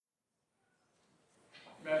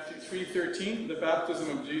3:13, the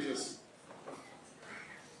baptism of Jesus.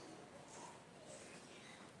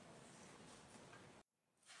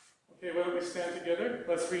 Okay, why don't we stand together?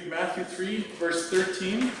 Let's read Matthew 3, verse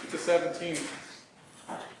 13 to 17.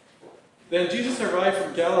 Then Jesus arrived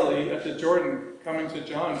from Galilee at the Jordan, coming to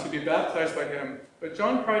John to be baptized by him. But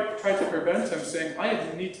John tried to prevent him, saying,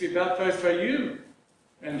 I need to be baptized by you,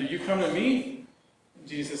 and do you come to me? And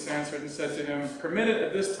Jesus answered and said to him, Permit it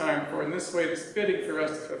at this time, for in this way it is fitting for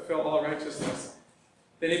us to fulfill all righteousness.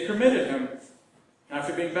 Then he permitted him.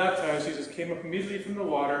 After being baptized, Jesus came up immediately from the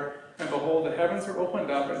water, and behold, the heavens were opened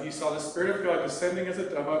up, and he saw the Spirit of God descending as a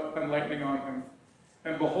dove and lightning on him.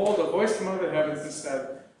 And behold, a voice came out of the heavens and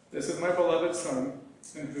said, This is my beloved Son,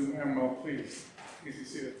 in whom I am well pleased. Please be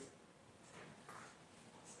seated.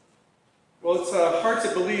 Well, it's hard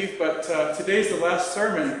to believe, but today's the last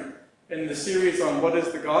sermon in the series on what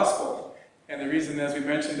is the gospel. And the reason, as we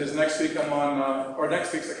mentioned, is next week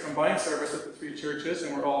next week's a combined service with the three churches,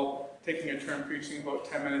 and we're all taking a turn preaching about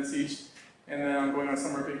 10 minutes each, and then I'm going on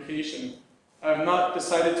summer vacation. I've not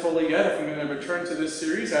decided totally yet if I'm going to return to this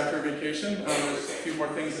series after vacation. There's a few more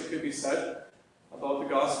things that could be said about the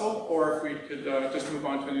gospel, or if we could just move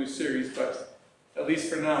on to a new series, but at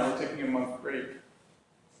least for now, we're taking a month break.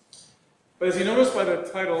 But as you noticed by the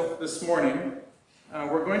title this morning,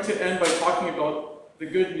 we're going to end by talking about the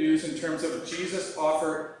good news in terms of Jesus'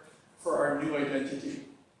 offer for our new identity.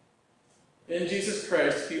 In Jesus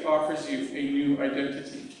Christ, he offers you a new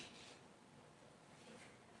identity.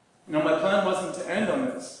 Now, my plan wasn't to end on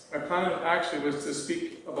this. My plan actually was to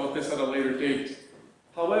speak about this at a later date.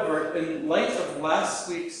 However, in light of last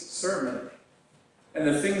week's sermon and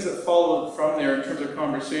the things that followed from there in terms of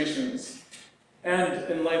conversations, and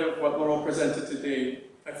in light of what Laurel presented today,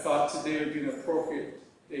 I thought today would be an appropriate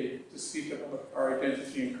day to speak about our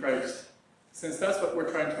identity in Christ, since that's what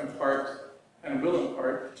we're trying to impart and will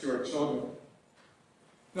impart to our children.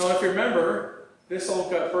 Now, if you remember, this all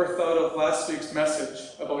got birthed out of last week's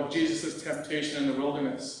message about Jesus' temptation in the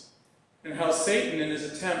wilderness, and how Satan, in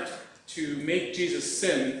his attempt to make Jesus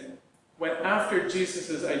sin, went after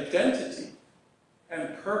Jesus' identity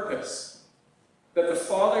and purpose that the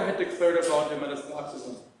Father had declared about him at his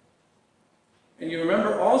baptism. And you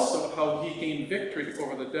remember also how he gained victory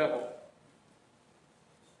over the devil.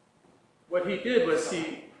 What he did was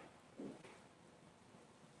he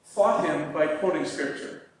fought him by quoting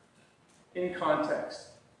Scripture in context.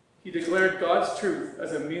 He declared God's truth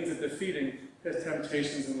as a means of defeating his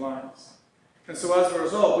temptations and lies. And so as a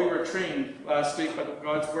result, we were trained last week by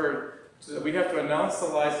God's word so that we have to announce the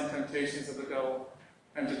lies and temptations of the devil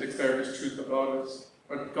and to declare his truth about us,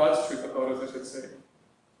 or God's truth about us, I should say.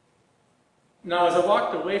 Now, as I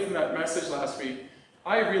walked away from that message last week,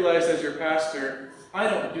 I realized as your pastor, I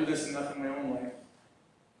don't do this enough in my own life.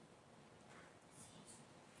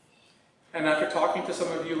 And after talking to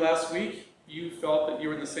some of you last week, you felt that you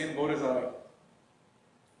were in the same boat as I.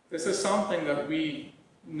 This is something that we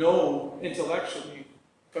know intellectually,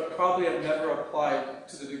 but probably have never applied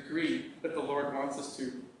to the degree that the Lord wants us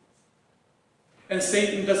to. And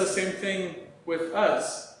Satan does the same thing with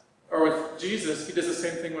us, or with Jesus, he does the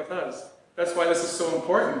same thing with us. That's why this is so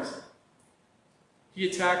important. He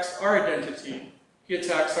attacks our identity. He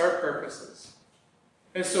attacks our purposes.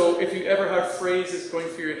 And so if you ever have phrases going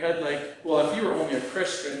through your head like, well, if you were only a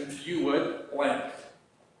Christian, you would blank.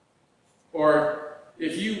 Or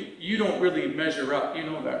if you don't really measure up, you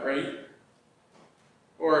know that, right?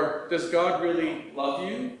 Or does God really love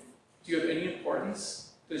you? Do you have any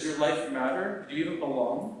importance? Does your life matter? Do you even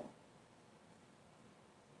belong?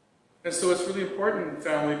 And so it's really important,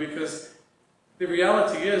 family, because the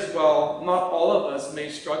reality is, while not all of us may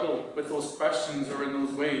struggle with those questions or in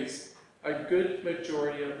those ways, a good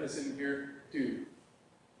majority of us in here do.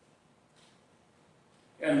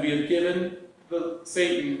 And we have given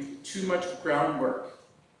Satan too much groundwork.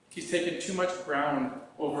 He's taken too much ground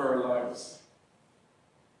over our lives.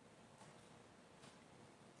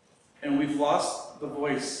 And we've lost the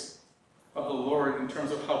voice of the Lord in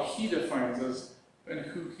terms of how he defines us and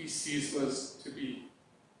who he sees us to be.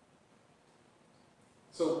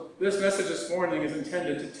 So this message this morning is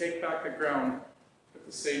intended to take back the ground that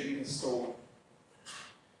the Satan has stolen,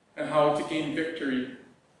 and how to gain victory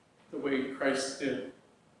the way Christ did.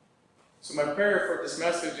 So my prayer for this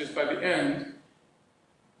message is, by the end,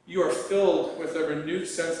 you are filled with a renewed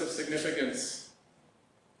sense of significance,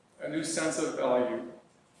 a new sense of value,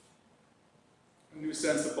 a new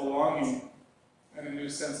sense of belonging, and a new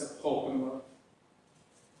sense of hope and love.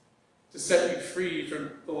 To set you free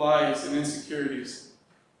from the lies and insecurities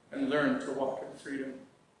and learn to walk in freedom.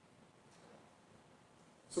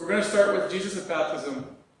 So we're going to start with Jesus'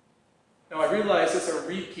 baptism. Now I realize it's a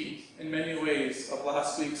repeat in many ways of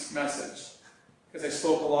last week's message, because I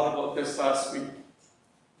spoke a lot about this last week.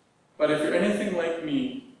 But if you're anything like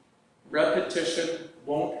me, repetition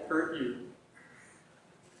won't hurt you.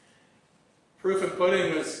 Proof in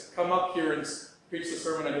pudding was come up here and preach the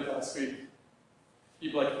sermon I did last week.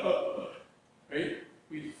 You'd be like, right?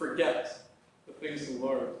 We forget the things of the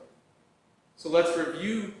Lord. So let's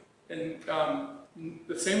review and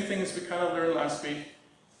the same things we kind of learned last week,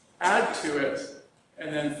 add to it,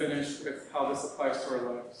 and then finish with how this applies to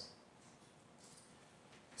our lives.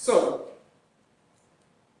 So,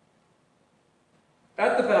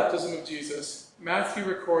 at the baptism of Jesus, Matthew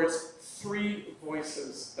records 3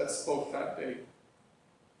 voices that spoke that day.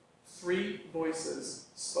 3 voices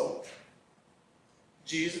spoke.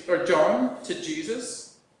 John to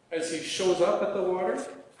Jesus as he shows up at the water.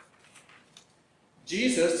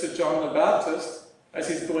 Jesus to John the Baptist as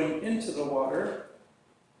he's going into the water.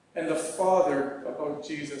 And the Father about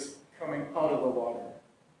Jesus coming out of the water.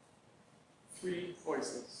 3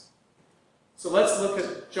 voices. So let's look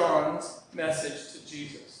at John's message to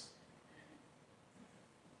Jesus.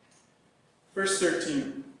 Verse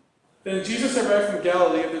 13. Then Jesus arrived from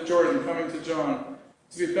Galilee of the Jordan, coming to John,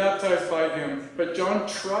 to be baptized by him. But John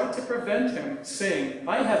tried to prevent him, saying,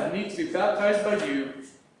 I have need to be baptized by you,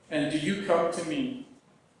 and do you come to me?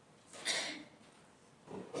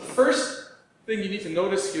 First thing you need to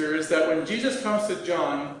notice here is that when Jesus comes to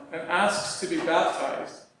John and asks to be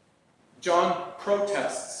baptized, John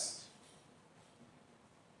protests.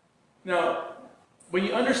 Now, when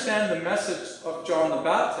you understand the message of John the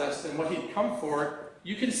Baptist and what he'd come for,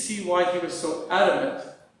 you can see why he was so adamant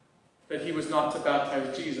that he was not to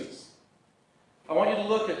baptize Jesus. I want you to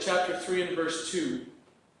look at chapter 3 and verse 2.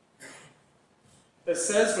 It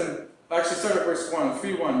says start at verse 1,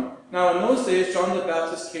 3:1. Now in those days John the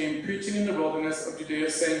Baptist came, preaching in the wilderness of Judea,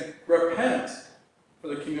 saying, Repent, for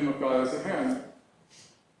the kingdom of God is at hand.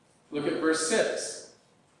 Look at verse 6.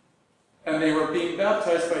 And they were being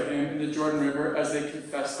baptized by him in the Jordan River as they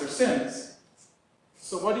confessed their sins.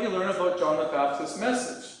 So what do you learn about John the Baptist's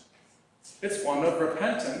message? It's one of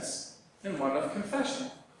repentance and one of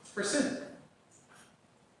confession for sin.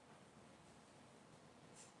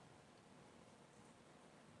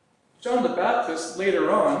 John the Baptist,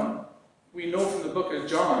 later on, we know from the book of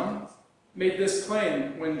John, made this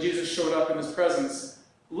claim when Jesus showed up in his presence.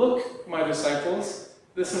 Look, my disciples,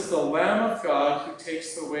 this is the Lamb of God who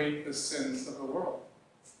takes away the sins of the world.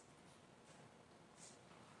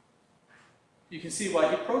 You can see why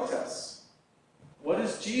he protests. What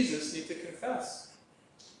does Jesus need to confess?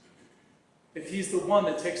 If he's the one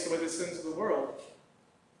that takes away the sins of the world,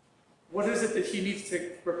 what is it that he needs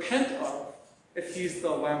to repent of if he's the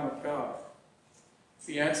Lamb of God?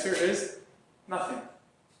 The answer is nothing.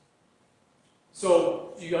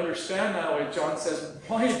 So you understand now why John says,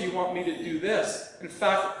 why do you want me to do this? In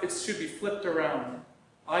fact, it should be flipped around.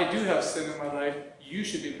 I do have sin in my life. You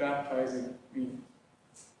should be baptizing me.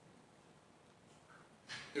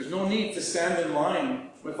 There's no need to stand in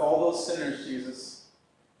line with all those sinners, Jesus.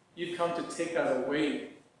 You've come to take that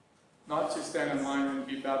away, not to stand in line and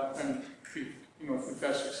be baptized and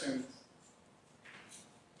confess your sins.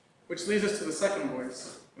 Which leads us to the second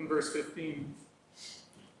voice in verse 15.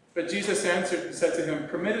 But Jesus answered and said to him,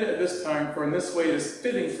 Permit it at this time, for in this way it is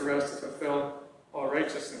fitting for us to fulfill all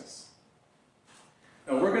righteousness.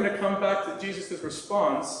 Now we're going to come back to Jesus'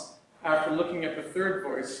 response after looking at the third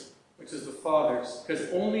voice, which is the Father's,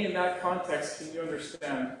 because only in that context can you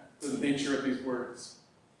understand the nature of these words.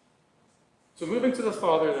 So moving to the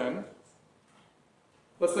Father then,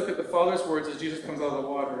 let's look at the Father's words as Jesus comes out of the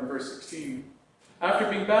water in verse 16. After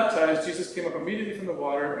being baptized, Jesus came up immediately from the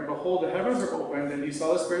water, and behold, the heavens were opened, and he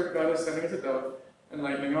saw the Spirit of God ascending as a dove, and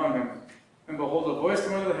lightning on him. And behold, a voice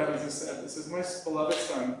came out of the heavens and said, This is my beloved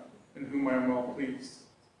Son, in whom I am well pleased.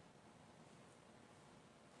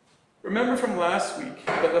 Remember from last week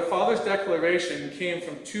that the Father's declaration came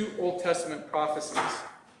from 2 Old Testament prophecies.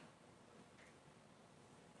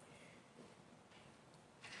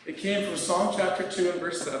 It came from Psalm chapter 2 and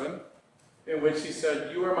verse 7, in which he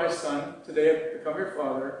said, You are my Son, today I have become your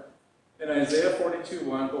Father. And Isaiah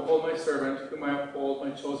 42:1, Behold my servant, whom I uphold,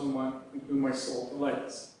 my chosen one, in whom my soul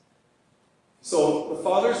delights. So the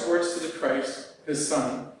Father's words to the Christ, his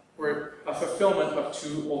Son, were a fulfillment of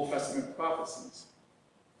 2 Old Testament prophecies.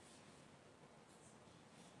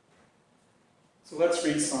 So let's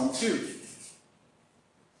read Psalm 2.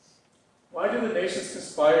 Why do the nations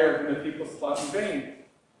conspire and the peoples plot in vain?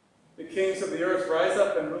 The kings of the earth rise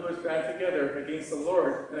up and rulers band together against the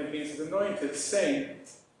Lord and against his anointed, saying,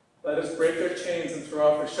 Let us break their chains and throw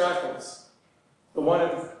off their shackles. The one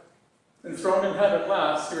Enthroned in heaven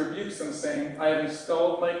last, he rebukes them, saying, I have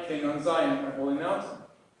installed my king on Zion, my holy mountain.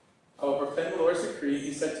 I will proclaim the Lord's decree.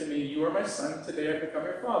 He said to me, you are my son, today I become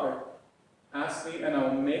your father. Ask me, and I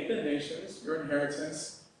will make the nations your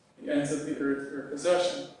inheritance, the ends of the earth your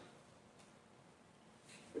possession.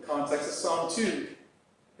 The context of Psalm 2.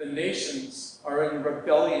 The nations are in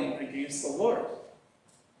rebellion against the Lord.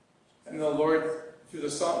 And the Lord, through the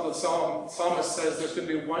psalmist says there's going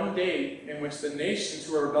to be one day in which the nations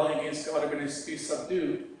who are rebelling against God are going to be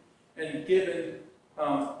subdued and given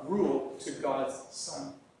rule to God's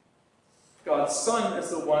Son. God's Son is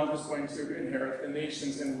the one who's going to inherit the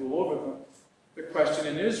nations and rule over them. The question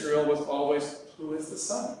in Israel was always, who is the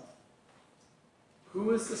Son?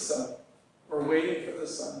 Who is the Son? We're waiting for the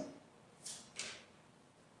Son.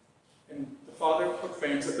 And the Father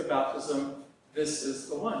proclaims at the baptism, this is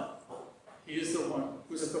the one. He is the one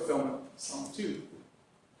who's a fulfillment of Psalm 2.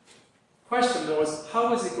 Question, though, is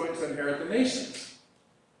how is he going to inherit the nations?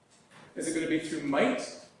 Is it going to be through might?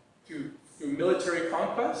 Through military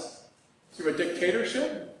conquest? Through a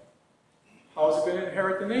dictatorship? How is he going to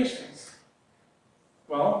inherit the nations?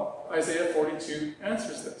 Well, Isaiah 42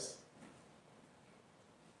 answers this.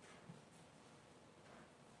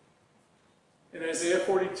 In Isaiah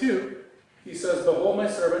 42, he says, behold my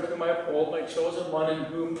servant whom I uphold, my chosen one in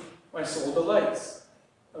whom my soul delights.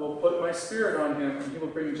 I will put my spirit on him, and he will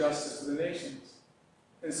bring justice to the nations.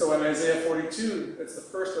 And so in Isaiah 42, it's the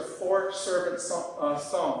first of 4 servant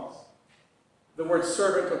songs. The word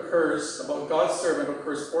servant occurs, about God's servant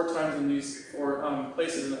occurs 4 times in these 4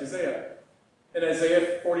 places in Isaiah. In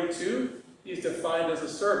Isaiah 42, he's defined as a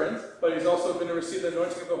servant, but he's also going to receive the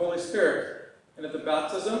anointing of the Holy Spirit. And at the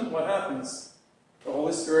baptism, what happens? The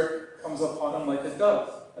Holy Spirit comes upon him like a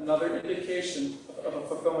dove. Another indication of a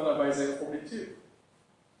fulfillment of Isaiah 42.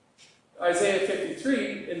 Isaiah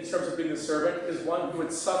 53, in terms of being a servant, is one who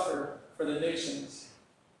would suffer for the nations.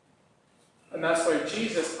 And that's why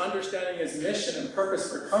Jesus, understanding his mission and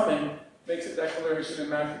purpose for coming, makes a declaration in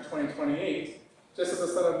Matthew 20:28. Just as the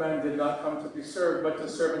Son of Man did not come to be served, but to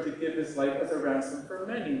serve and to give his life as a ransom for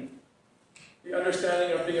many. The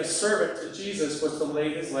understanding of being a servant to Jesus was to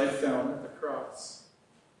lay his life down at the cross.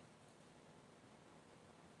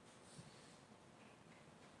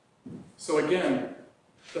 So again,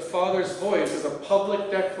 the Father's voice is a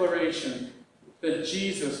public declaration that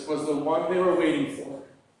Jesus was the one they were waiting for.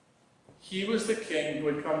 He was the king who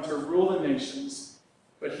would come to rule the nations,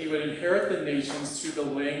 but he would inherit the nations through the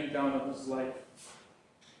laying down of his life.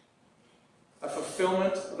 A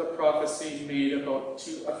fulfillment of the prophecy made about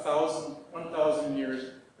 1,000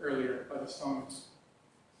 years earlier by the Psalms.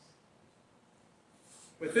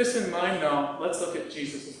 With this in mind now, let's look at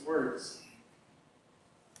Jesus' words.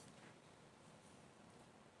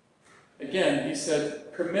 Again, he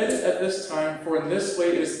said, permit it at this time, for in this way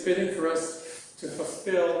it is fitting for us to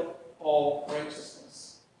fulfill all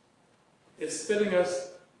righteousness. It's fitting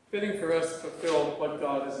for us to fulfill what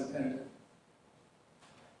God has intended.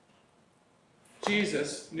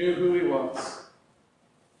 Jesus knew who he was.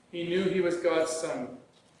 He knew he was God's Son.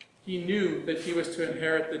 He knew that he was to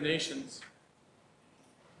inherit the nations.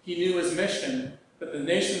 He knew his mission, that the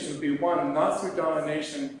nations would be won not through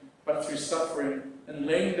domination, but through suffering and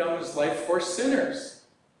laying down his life for sinners.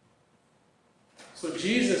 So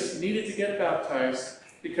Jesus needed to get baptized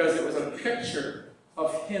because it was a picture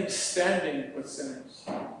of him standing with sinners,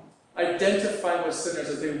 identifying with sinners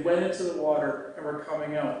as they went into the water and were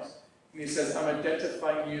coming out. And he says, I'm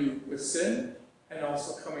identifying you with sin and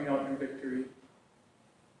also coming out in victory.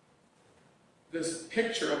 This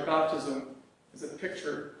picture of baptism is a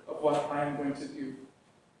picture of what I'm going to do.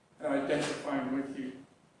 And I'm identifying with you.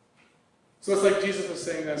 So it's like Jesus was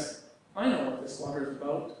saying this, I know what this water is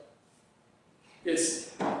about.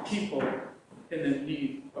 It's people in the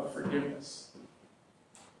need of forgiveness.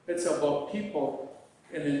 It's about people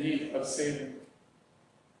in the need of saving.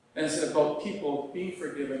 And it's about people being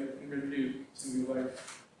forgiven and renewed to new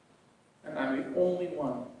life. And I'm the only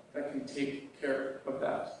one that can take care of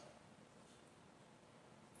that.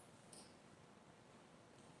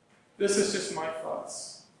 This is just my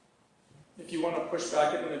thoughts. If you want to push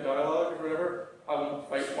back it in the dialogue or whatever, I won't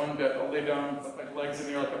fight one bit. I'll lay down and put my legs in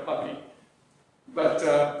the air like a puppy. But,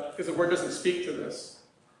 because the word doesn't speak to this.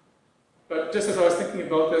 But just as I was thinking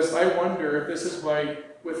about this, I wonder if this is why,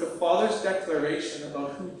 with the Father's declaration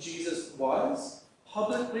about who Jesus was,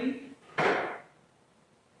 publicly,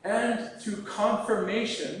 and through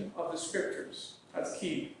confirmation of the Scriptures. That's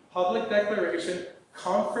key. Public declaration,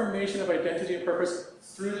 confirmation of identity and purpose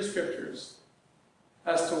through the Scriptures,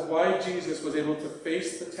 as to why Jesus was able to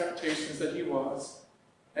face the temptations that he was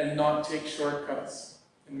and not take shortcuts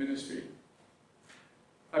in ministry.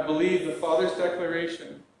 I believe the Father's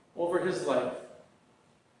declaration over his life,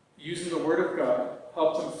 using the Word of God,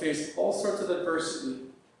 helped him face all sorts of adversity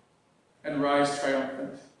and rise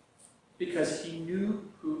triumphant, because he knew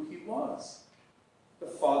who he was. The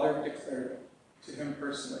Father declared it to him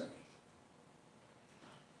personally.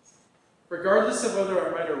 Regardless of whether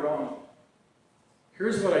I'm right or wrong,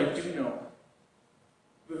 here's what I do know.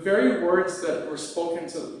 The very words that were spoken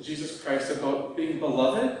to Jesus Christ about being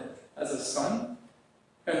beloved as a son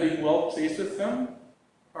and being well pleased with him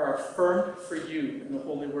are affirmed for you in the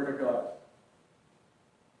Holy Word of God.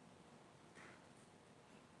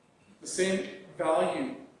 The same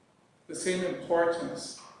value, the same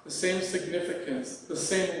importance, the same significance, the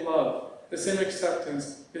same love, the same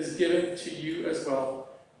acceptance is given to you as well,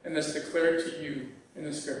 and is declared to you in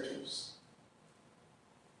the Scriptures.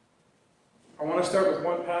 I want to start with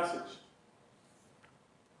one passage.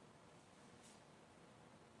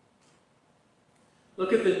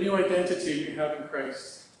 Look at the new identity we have in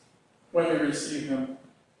Christ when we receive him.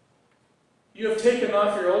 You have taken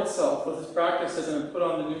off your old self with its practices and have put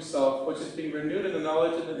on the new self, which is being renewed in the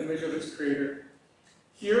knowledge and the image of its Creator.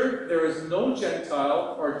 Here there is no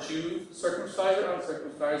Gentile or Jew, circumcised or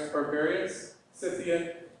uncircumcised, barbarian,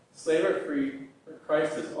 Scythian, slave or free, for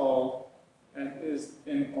Christ is all and is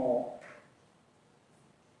in all.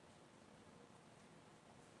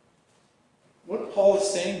 What Paul is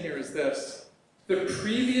saying here is this: the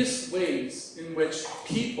previous ways in which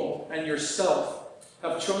people and yourself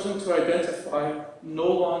have chosen to identify no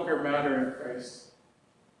longer matter in Christ.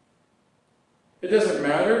 It doesn't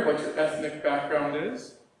matter what your ethnic background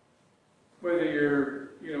is, whether you're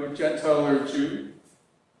Gentile or Jew.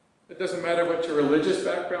 It doesn't matter what your religious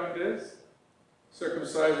background is,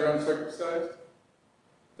 circumcised or uncircumcised.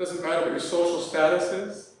 It doesn't matter what your social status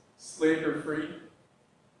is, slave or free.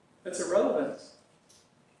 It's irrelevant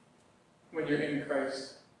when you're in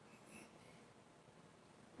Christ.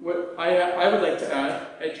 What I would like to add,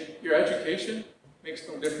 your education makes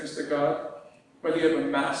no difference to God. Whether you have a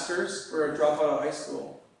master's or a dropout of high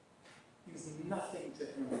school, means nothing to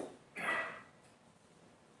him.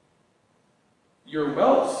 Your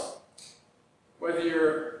wealth, whether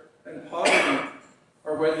you're in poverty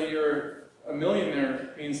or whether you're a millionaire,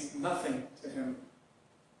 means nothing to him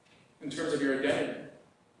in terms of your identity.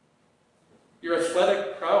 Your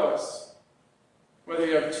athletic prowess, whether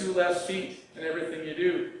you have 2 left feet in everything you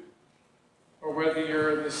do, or whether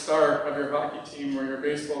you're the star of your hockey team or your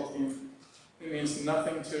baseball team, it means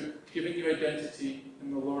nothing to giving you identity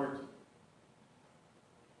in the Lord.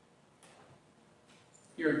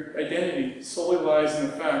 Your identity solely lies in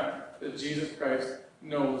the fact that Jesus Christ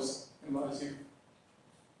knows and loves you.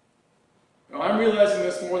 Now, I'm realizing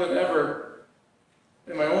this more than ever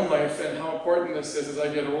in my own life and how important this is as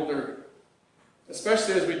I get older,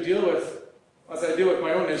 especially as I deal with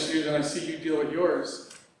my own issues and I see you deal with yours.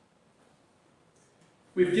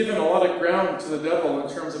 We've given a lot of ground to the devil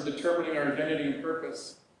in terms of determining our identity and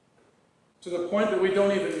purpose, to the point that we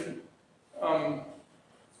don't even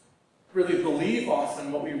really believe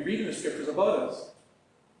often what we read in the Scriptures about us.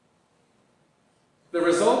 The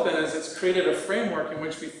result then is it's created a framework in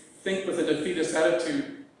which we think with a defeatist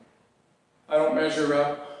attitude: I don't measure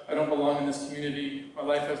up, I don't belong in this community, my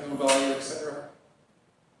life has no value, etc.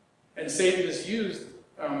 And Satan has used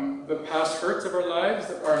the past hurts of our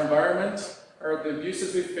lives, our environment, the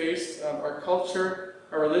abuses we faced, our culture,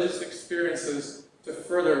 our religious experiences to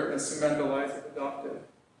further and cement the life we've adopted,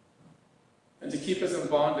 and to keep us in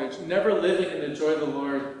bondage, never living in the joy of the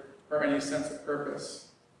Lord or any sense of purpose.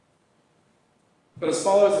 But as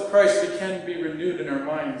followers of Christ, we can be renewed in our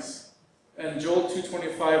minds. And Joel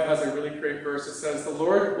 2:25 has a really great verse. It says, "The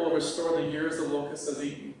Lord will restore the years the locust has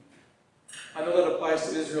eaten." I know that applies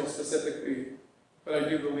to Israel specifically, but I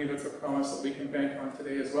do believe it's a promise that we can bank on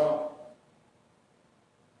today as well.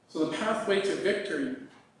 So the pathway to victory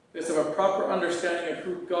is to have a proper understanding of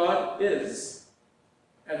who God is,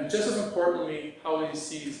 and just as importantly, how he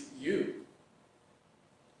sees you.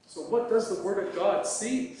 So what does the Word of God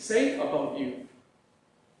say about you?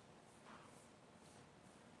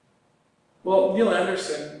 Well, Neil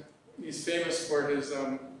Anderson, he's famous for his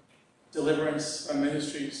deliverance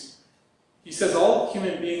ministries. He says all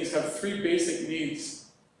human beings have 3 basic needs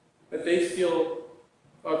that they feel,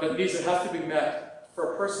 that needs that have to be met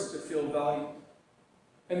for a person to feel valued.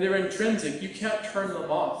 And they're intrinsic. You can't turn them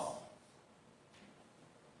off.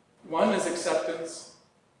 One is acceptance,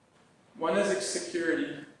 one is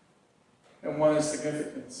security, and one is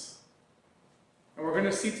significance. And we're going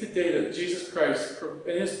to see today that Jesus Christ,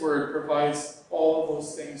 in his Word, provides all of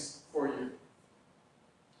those things for you.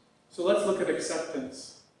 So let's look at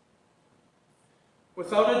acceptance.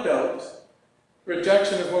 Without a doubt,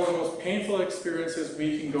 Rejection is one of the most painful experiences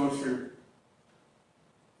we can go through.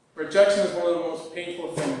 Rejection is one of the most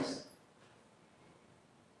painful things.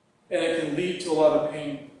 And it can lead to a lot of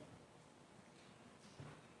pain.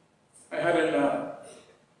 I had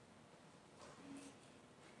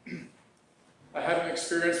an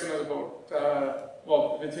experience when I was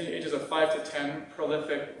about, between the ages of 5 to 10,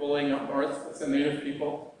 prolific bullying up north with the native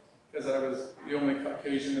people, because I was the only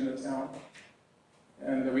Caucasian in the town.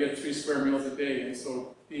 And we had 3 square meals a day, and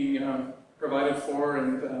so being provided for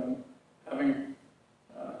and having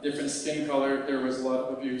different skin color, there was a lot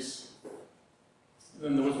of abuse.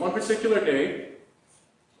 Then there was one particular day,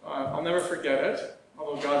 I'll never forget it,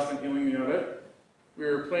 although God's been healing me of it. We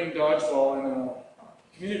were playing dodgeball in a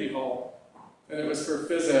community hall, and it was for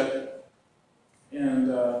phys ed. And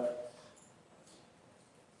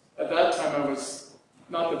at that time I was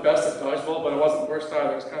not the best at dodgeball, but I wasn't the worst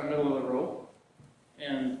either. I was kind of middle of the road.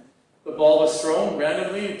 And the ball was thrown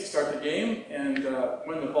randomly to start the game, and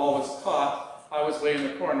when the ball was caught, I was way in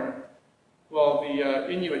the corner. Well, the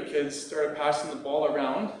Inuit kids started passing the ball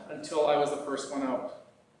around until I was the first one out.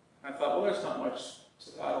 I thought, well, there's not much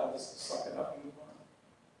to that. I'll just suck it up and move on.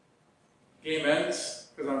 Game ends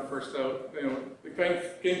because I'm first out. You know, the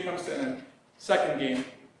game comes to an end. Second game,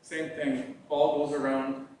 same thing. Ball goes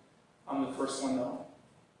around. I'm the first one out,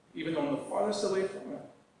 even though I'm the farthest away from it.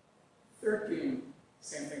 Third game,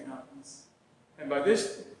 same thing happens. And by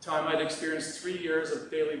this time, I'd experienced 3 years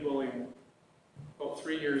of daily bullying, about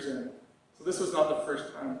 3 years in. So this was not the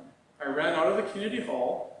first time. I ran out of the community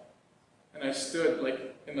hall, and I stood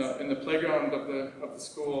like in the playground of the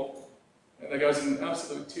school, and I was in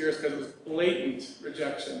absolute tears because it was blatant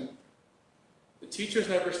rejection. The teachers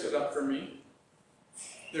never stood up for me.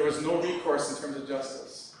 There was no recourse in terms of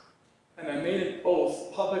justice. And I made an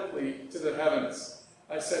oath publicly to the heavens.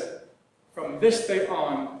 I said, from this day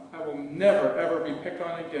on, I will never, ever be picked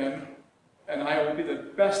on again, and I will be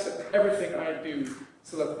the best at everything I do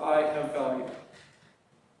so that I have value.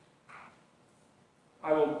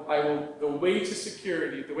 The way to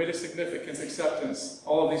security, the way to significance, acceptance,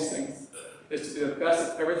 all of these things, is to be the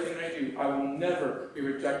best at everything I do. I will never be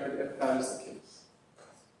rejected if that is the case.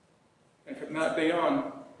 And from that day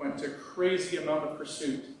on, went to a crazy amount of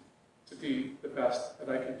pursuit to be the best that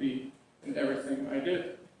I could be in everything I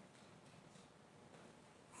did.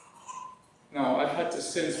 Now, I've had to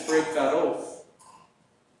since break that oath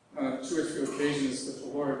on 2 or 3 occasions with the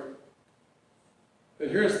Lord. But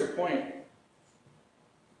here's the point.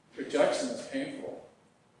 Rejection is painful.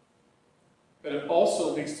 But it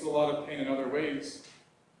also leads to a lot of pain in other ways.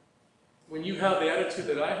 When you have the attitude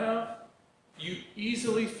that I have, you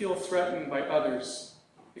easily feel threatened by others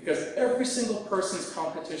because every single person is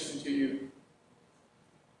competition to you.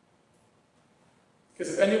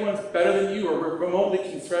 Because if anyone's better than you or remotely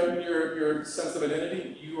can threaten your sense of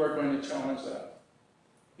identity, you are going to challenge that.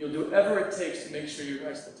 You'll do whatever it takes to make sure you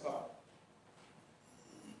rise to the top.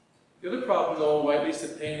 The other problem, though, why it leads to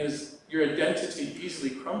pain is your identity easily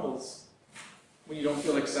crumbles when you don't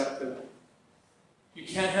feel accepted. You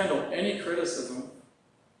can't handle any criticism,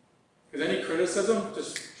 because any criticism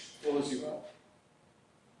just blows you up.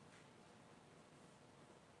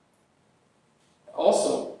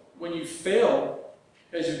 Also, when you fail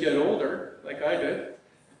as you get older, like I did,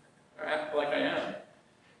 or like I am,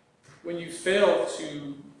 when you fail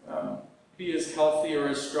to be as healthy or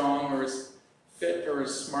as strong or as fit or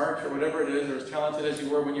as smart or whatever it is, or as talented as you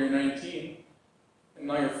were when you're 19, and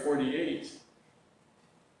now you're 48,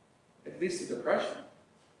 it leads to depression.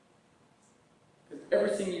 Because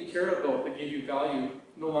everything you cared about that gave you value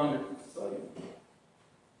no longer can fulfill you.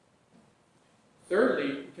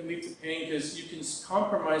 Thirdly, it can lead to pain because you can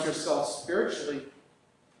compromise yourself spiritually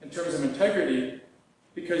in terms of integrity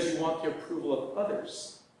because you want the approval of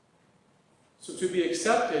others. So to be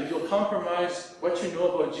accepted, you'll compromise what you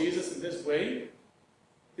know about Jesus in this way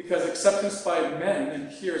because acceptance by men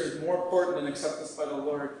and peers is more important than acceptance by the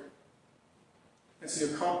Lord. And so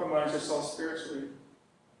you compromise yourself spiritually.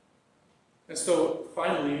 And so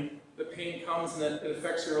finally, the pain comes and it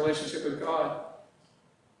affects your relationship with God.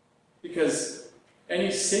 Because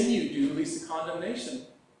any sin you do leads to condemnation.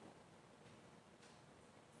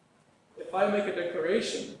 If I make a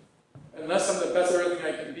declaration, unless I'm the best at everything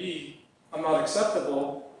I can be, I'm not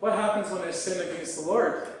acceptable, what happens when I sin against the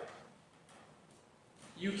Lord?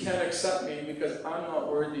 You can't accept me because I'm not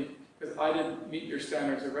worthy, because I didn't meet your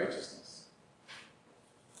standards of righteousness.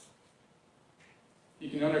 You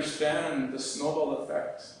can understand the snowball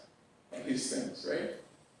effect of these things, right?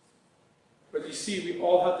 But you see, we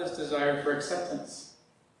all have this desire for acceptance.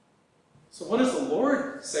 So what does the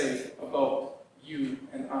Lord say about you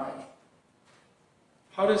and I?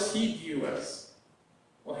 How does He view us?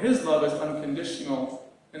 Well, his love is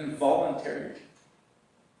unconditional and voluntary.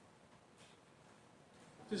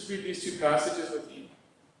 Just read these two passages with you.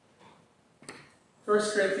 1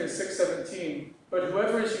 Corinthians 6:17, but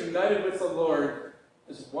whoever is united with the Lord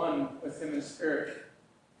is one with him in spirit.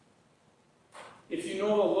 If you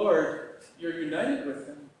know the Lord, you're united with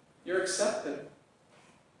him. You're accepted.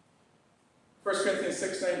 1 Corinthians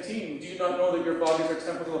 6:19, do you not know that your bodies are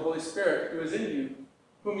temples of the Holy Spirit who is in you,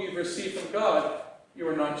 whom you've received from God? You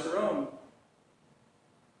are not your own.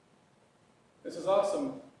 This is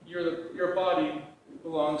awesome. Your body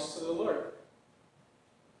belongs to the Lord.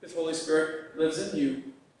 His Holy Spirit lives in you.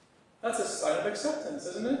 That's a sign of acceptance,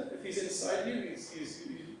 isn't it? If he's inside you, he's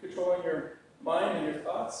controlling your mind and your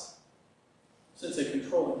thoughts. I shouldn't say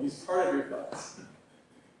controlling, he's part of your thoughts.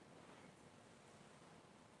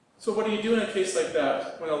 So what do you do in a case like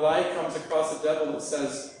that? When a lie comes across the devil that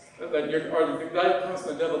says that the lie comes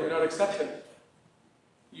from the devil, you're not accepted.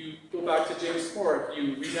 You go back to James 4,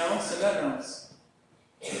 you renounce and denounce.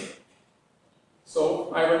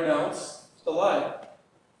 So I renounce the lie.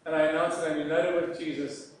 And I announce that I'm united with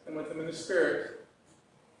Jesus and with him in the Spirit.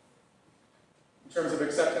 In terms of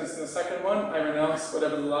acceptance in the second one, I renounce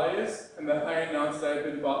whatever the lie is, and then I announce that I've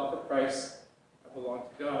been bought with a price. I belong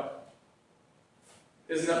to God.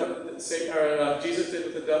 Isn't that what Jesus did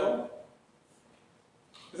with the devil?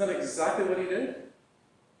 Isn't that exactly what he did?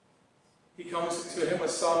 He comes to him with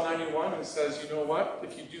Psalm 91 and says, you know what?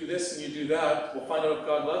 If you do this and you do that, we'll find out if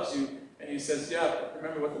God loves you. And he says, yeah,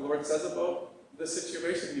 remember what the Lord says about the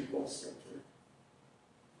situation you quote Scripture.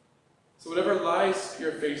 So whatever lies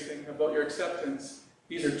you're facing about your acceptance,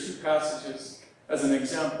 these are two passages as an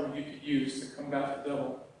example you could use to combat the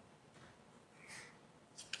devil.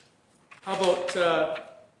 How about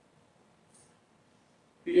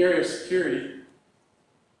the area of security?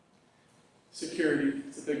 Security,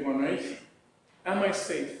 it's a big one, right? Am I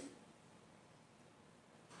safe?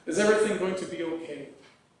 Is everything going to be okay?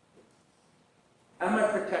 Am I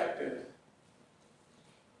protected?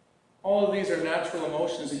 All of these are natural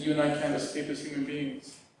emotions that you and I can't escape as human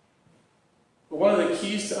beings. But one of the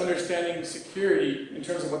keys to understanding security in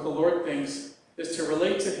terms of what the Lord thinks is to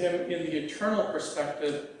relate to him in the eternal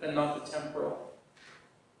perspective and not the temporal.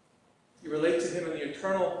 You relate to him in the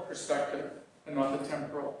eternal perspective and not the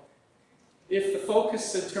temporal. If the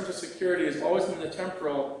focus in terms of security is always in the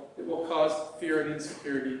temporal, it will cause fear and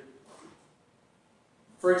insecurity.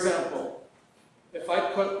 For example, if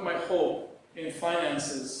I put my hope in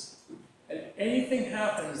finances, and anything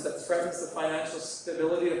happens that threatens the financial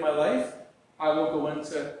stability of my life, I will go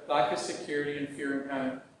into lack of security and fear and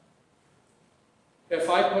panic. If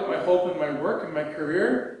I put my hope in my work and my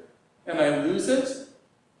career, and I lose it,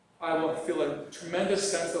 I will feel a tremendous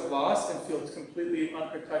sense of loss and feel completely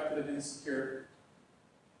unprotected and insecure.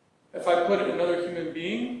 If I put it in another human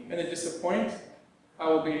being and they disappoint, I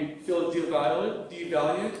will feel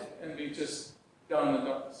devalued and be just down in the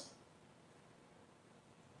dumps.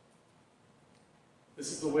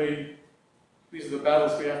 This is the way, these are the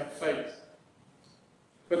battles we have to fight.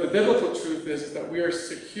 But the biblical truth is that we are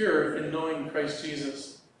secure in knowing Christ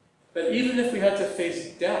Jesus. That even if we had to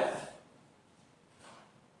face death,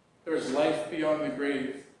 there's life beyond the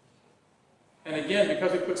grave. And again,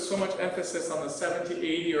 because we put so much emphasis on the 70,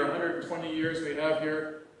 80, or 120 years we have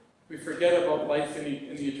here, we forget about life in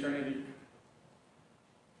the eternity.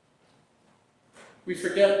 We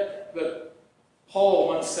forget that Paul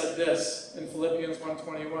once said this in Philippians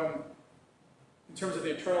 1:21, in terms of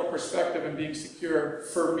the eternal perspective and being secure,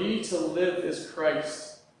 for me to live is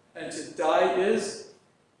Christ, and to die is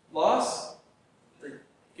loss or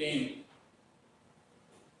gain.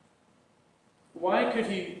 Why could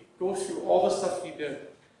he go through all the stuff he did?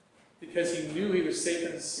 Because he knew he was safe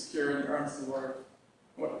and secure in the arms of the Lord.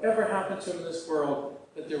 Whatever happened to him in this world,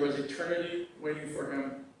 that there was eternity waiting for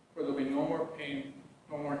him, where there'll be no more pain,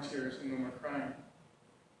 no more tears, and no more crying.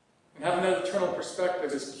 And having that eternal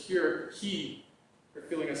perspective is key for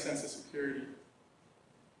feeling a sense of security.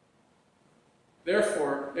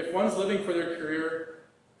 Therefore, if one's living for their career,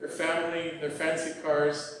 their family, their fancy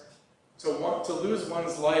cars, to lose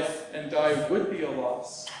one's life and die would be a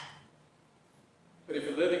loss. But if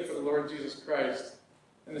you're living for the Lord Jesus Christ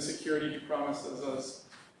and the security he promises us,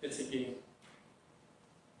 it's a gain.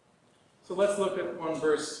 So let's look at one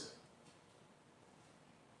verse.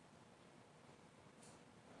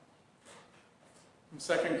 From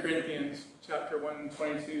 2 Corinthians chapter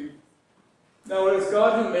 1:22. Now it is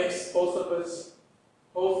God who makes both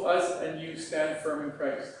us and you stand firm in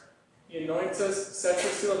Christ. He anoints us, sets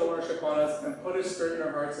his seal of ownership on us, and put his spirit in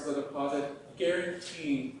our hearts as a deposit,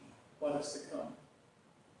 guaranteeing what is to come.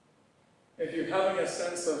 If you're having a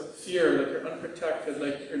sense of fear, like you're unprotected,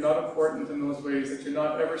 like you're not important in those ways, that you're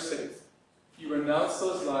not ever safe, you renounce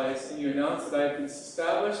those lies and you announce that I have been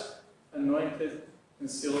established, anointed, and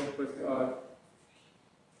sealed with God.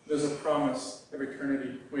 There's a promise of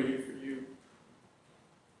eternity waiting for you.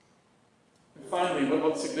 And finally, what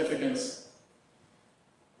about significance?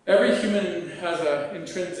 Every human has an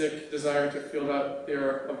intrinsic desire to feel that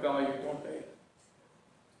they're of value, don't they?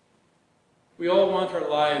 We all want our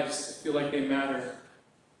lives to feel like they matter,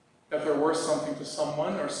 that they're worth something to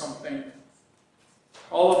someone or something.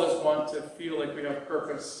 All of us want to feel like we have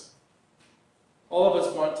purpose. All of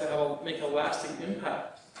us want to make a lasting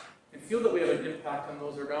impact and feel that we have an impact on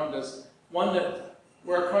those around us. One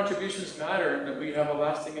where our contributions matter and that we have a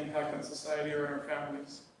lasting impact on society or in our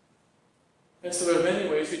families. And so in many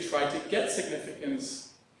ways we try to get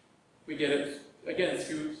significance. We get it, again,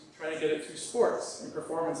 through trying to get it through sports and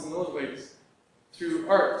performance in those ways. Through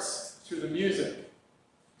arts, through the music,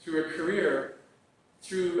 through a career,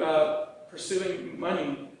 through pursuing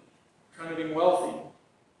money, trying to be wealthy.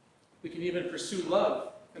 We can even pursue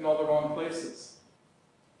love in all the wrong places.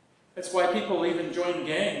 That's why people even join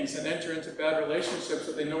gangs and enter into bad relationships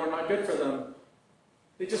that they know are not good for them.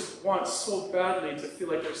 They just want so badly to feel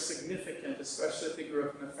like they're significant, especially if they grew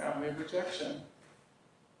up in a family of rejection.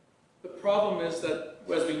 The problem is that,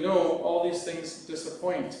 as we know, all these things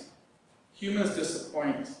disappoint. Humans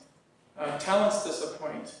disappoint, talents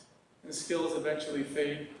disappoint, and skills eventually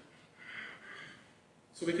fade.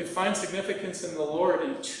 So we can find significance in the Lord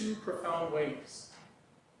in two profound ways.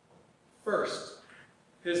 First,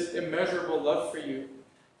 His immeasurable love for you.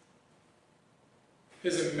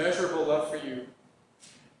 His immeasurable love for you.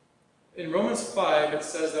 In Romans 5, it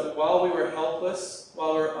says that while we were helpless,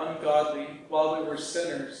 while we were ungodly, while we were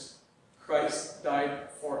sinners, Christ died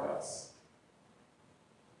for us.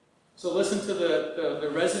 So listen to the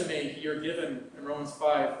resume you're given in Romans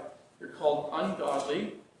 5. You're called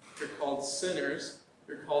ungodly, you're called sinners,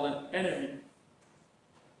 you're called an enemy.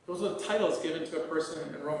 Those are the titles given to a person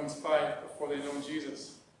in Romans 5 before they know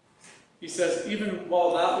Jesus. He says, even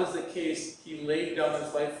while that was the case, He laid down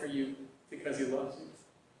His life for you because He loves you.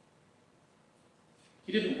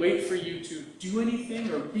 He didn't wait for you to do anything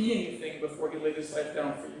or be anything before He laid His life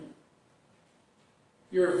down for you.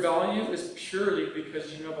 Your value is purely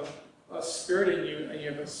because you have a spirit in you and you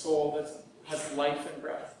have a soul that has life and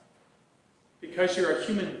breath. Because you're a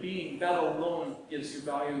human being, that alone gives you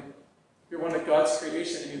value. You're one of God's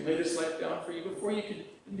creation and He laid His life down for you before you could,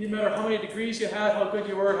 it didn't matter how many degrees you had, how good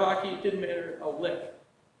you were at hockey, it didn't matter a lick.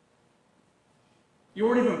 You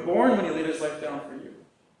weren't even born when He laid His life down for you.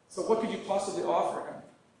 So what could you possibly offer Him?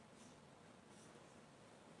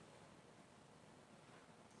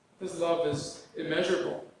 His love is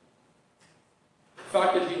immeasurable. The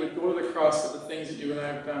fact that He would go to the cross for the things that you and I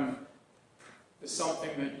have done is something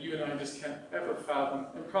that you and I just can't ever fathom,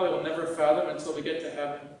 and probably will never fathom until we get to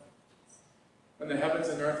heaven, when the heavens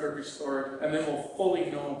and earth are restored, and then we'll fully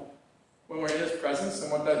know, when we're in His presence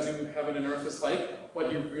and what that new heaven and earth is like, what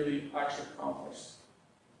He really actually accomplished.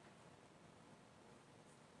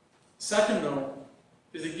 Second, though,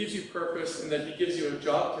 is He gives you purpose and that He gives you a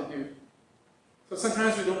job to do. So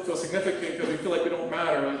sometimes we don't feel significant because we feel like we don't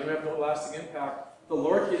matter, like we have no lasting impact. The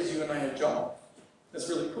Lord gives you and I a job. That's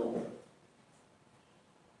really cool.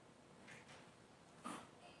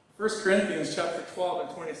 1 Corinthians chapter 12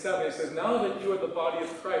 and 27, it says, now that you are the body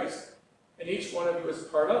of Christ, and each one of you is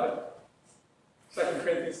part of it. 2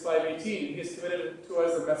 Corinthians 5:18, He has committed to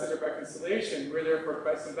us the message of reconciliation. We're therefore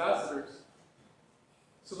Christ's ambassadors.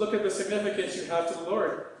 So look at the significance you have to the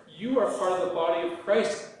Lord. You are part of the body of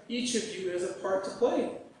Christ. Each of you has a part to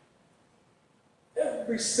play.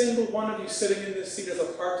 Every single one of you sitting in this seat has a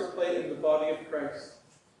part to play in the body of Christ.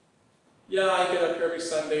 Yeah, I get up here every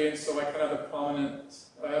Sunday, and so I kind of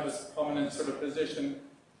have this prominent sort of position.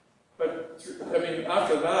 But,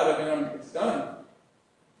 after that, it's done.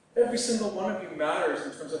 Every single one of you matters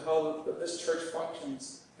in terms of how this church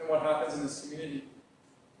functions and what happens in this community.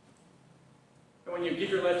 And when you give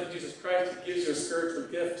your life to Jesus Christ, He gives you a spiritual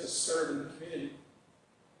gift to serve in the community,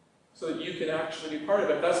 so that you can actually be part of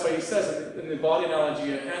it. That's why He says in the body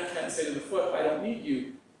analogy, a hand can't say to the foot, I don't need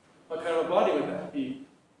you. What kind of a body would that be?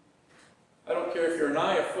 I don't care if you're an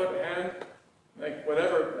eye, a foot, a hand, like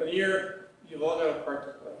whatever, an ear, you've all got a part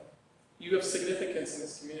to play. You have significance in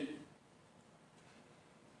this community.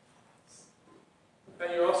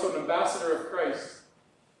 And you're also an ambassador of Christ.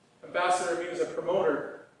 Ambassador means a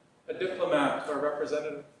promoter, a diplomat, or a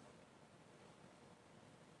representative.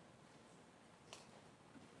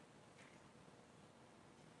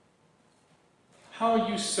 How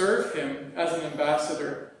you serve Him as an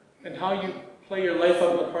ambassador and how you play your life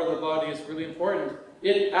out in a part of the body is really important.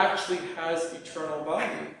 It actually has eternal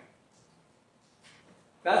value.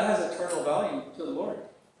 That has eternal value to the Lord.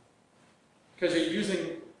 Because you're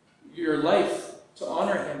using your life to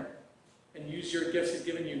honor Him and use your gifts He's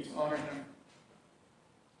given you to honor Him.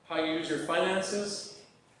 How you use your finances,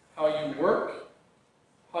 how you work,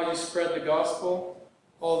 how you spread the gospel,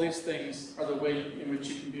 all these things are the way in which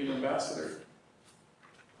you can be an ambassador.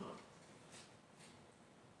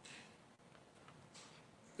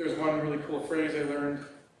 There's one really cool phrase I learned.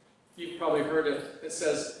 You've probably heard it. It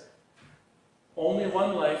says, "Only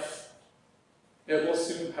one life, it will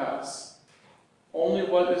soon pass. Only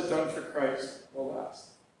what is done for Christ will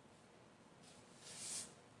last."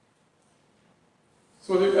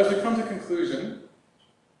 So as we come to conclusion,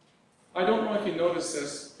 I don't know if you noticed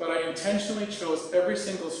this, but I intentionally chose every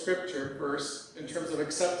single scripture verse in terms of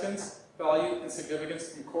acceptance, value, and significance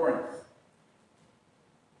from Corinth.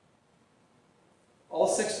 All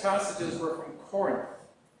 6 passages were from Corinth.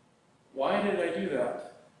 Why did I do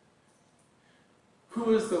that?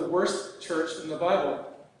 Who is the worst church in the Bible?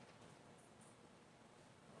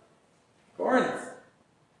 Corinth.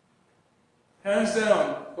 Hands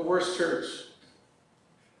down, the worst church.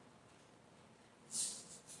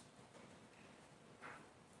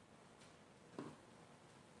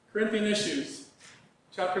 Corinthian issues,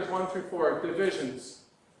 chapters 1 through 4, divisions.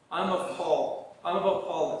 I'm of Paul. I'm of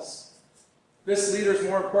Apollos. This leader is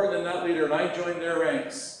more important than that leader, and I joined their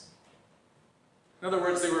ranks. In other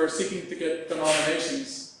words, they were seeking to get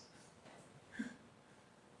denominations.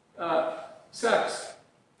 Sex,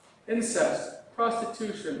 incest,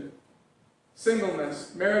 prostitution,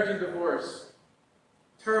 singleness, marriage and divorce.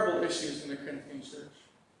 Terrible issues in the Corinthian church.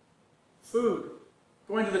 Food,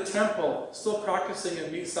 going to the temple, still practicing a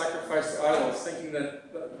meat sacrifice to idols, thinking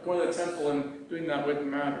that going to the temple and doing that wouldn't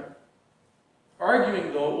matter.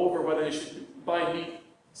 Arguing, though, over whether they should buy meat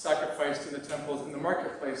sacrificed in the temples and the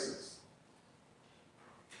marketplaces.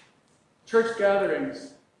 Church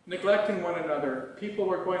gatherings, neglecting one another. People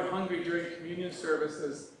were going hungry during communion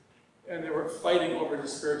services, and they were fighting over the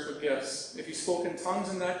spiritual gifts. If you spoke in tongues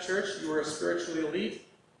in that church, you were spiritually elite,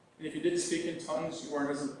 and if you didn't speak in tongues, you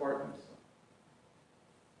weren't as important.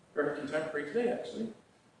 Very contemporary today, actually.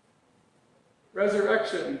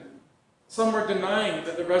 Resurrection. Some were denying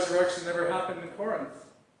that the resurrection never happened in Corinth.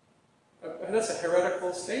 That's a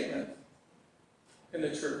heretical statement in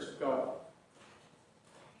the church of God.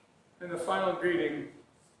 And the final greeting,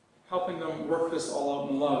 helping them work this all out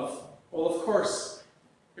in love. Well, of course,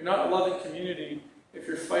 you're not a loving community if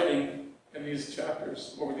you're fighting in these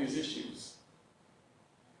chapters over these issues.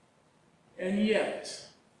 And yet,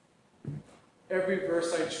 every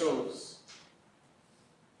verse I chose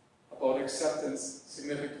about acceptance,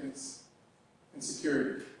 significance, and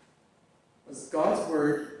security was God's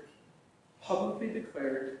word publicly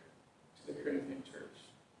declared to the Corinthian church.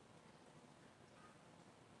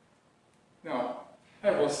 Now,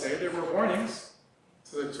 I will say there were warnings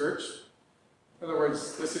to the church. In other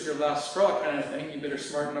words, this is your last straw kind of thing. You better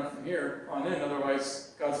smarten up from here on in,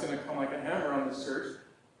 otherwise God's going to come like a hammer on this church.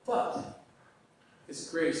 But His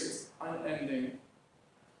grace is unending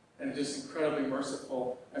and just incredibly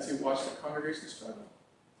merciful as He watched the congregation struggle.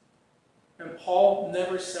 And Paul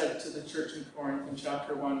never said to the church in Corinth in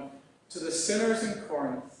chapter 1, to the sinners in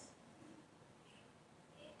Corinth,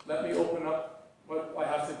 let me open up what I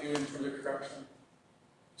have to do in terms of correction.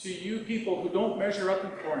 To you people who don't measure up in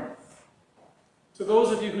Corinth, to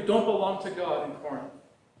those of you who don't belong to God in Corinth,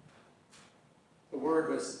 the word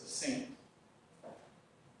was saint.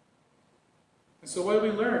 And so what do we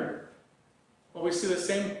learn? Well, we see the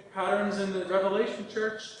same patterns in the Revelation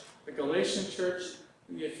church, the Galatian church,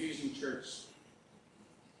 and the Ephesian church.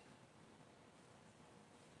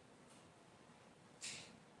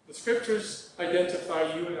 The scriptures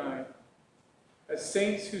identify you and I as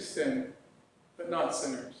saints who sin, but not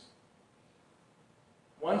sinners.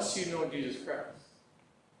 Once you know Jesus Christ.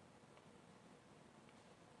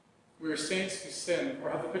 We are saints who sin, or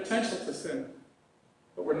have the potential to sin,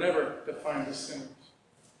 but we're never defined as sinners.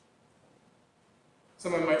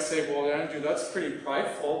 Someone might say, well, Andrew, that's pretty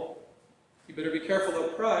prideful. You better be careful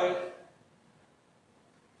of pride.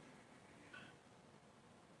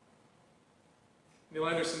 Neil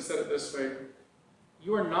Anderson said it this way: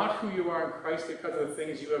 you are not who you are in Christ because of the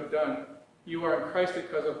things you have done. You are in Christ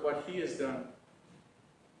because of what He has done.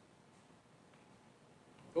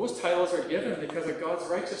 Those titles are given because of God's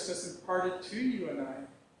righteousness imparted to you and I.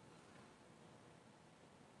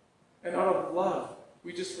 And out of love,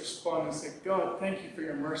 we just respond and say, God, thank you for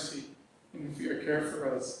your mercy and for your care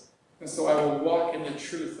for us. And so I will walk in the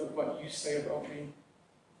truth of what you say about me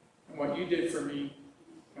and what you did for me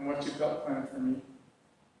and what you've got planned for me.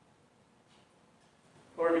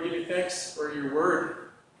 Lord, we give you thanks for your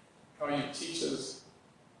word, how you teach us.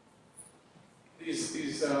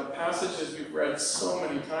 These passages we've read so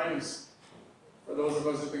many times, for those of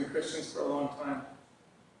us who've been Christians for a long time.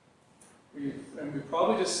 We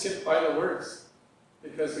probably just skip by the words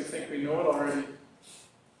because we think we know it already.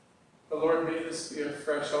 But Lord, may this be a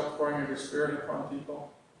fresh outpouring of your Spirit upon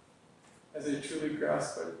people as they truly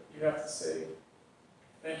grasp what you have to say.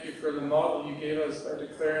 Thank you for the model you gave us by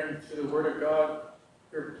declaring through the Word of God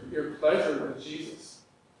your pleasure with Jesus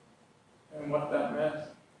and what that meant.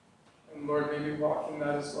 And Lord, may we walk in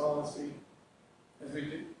that as well as we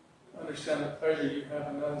do understand the pleasure you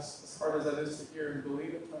have in us, as hard as that is to hear and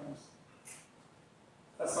believe at times.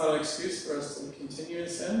 That's not an excuse for us to continue in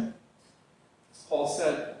sin. As Paul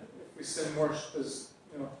said, if we sin more, if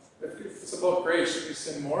it's about grace, should we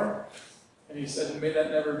sin more? And he said, may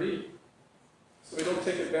that never be. So we don't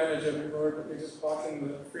take advantage of it, Lord, but we just walk in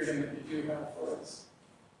the freedom that you do have for us.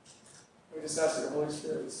 We just ask your Holy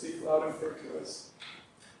Spirit to speak loud and clear to us.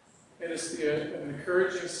 May this be an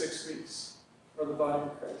encouraging 6 weeks for the body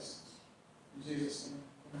of Christ. In Jesus' name.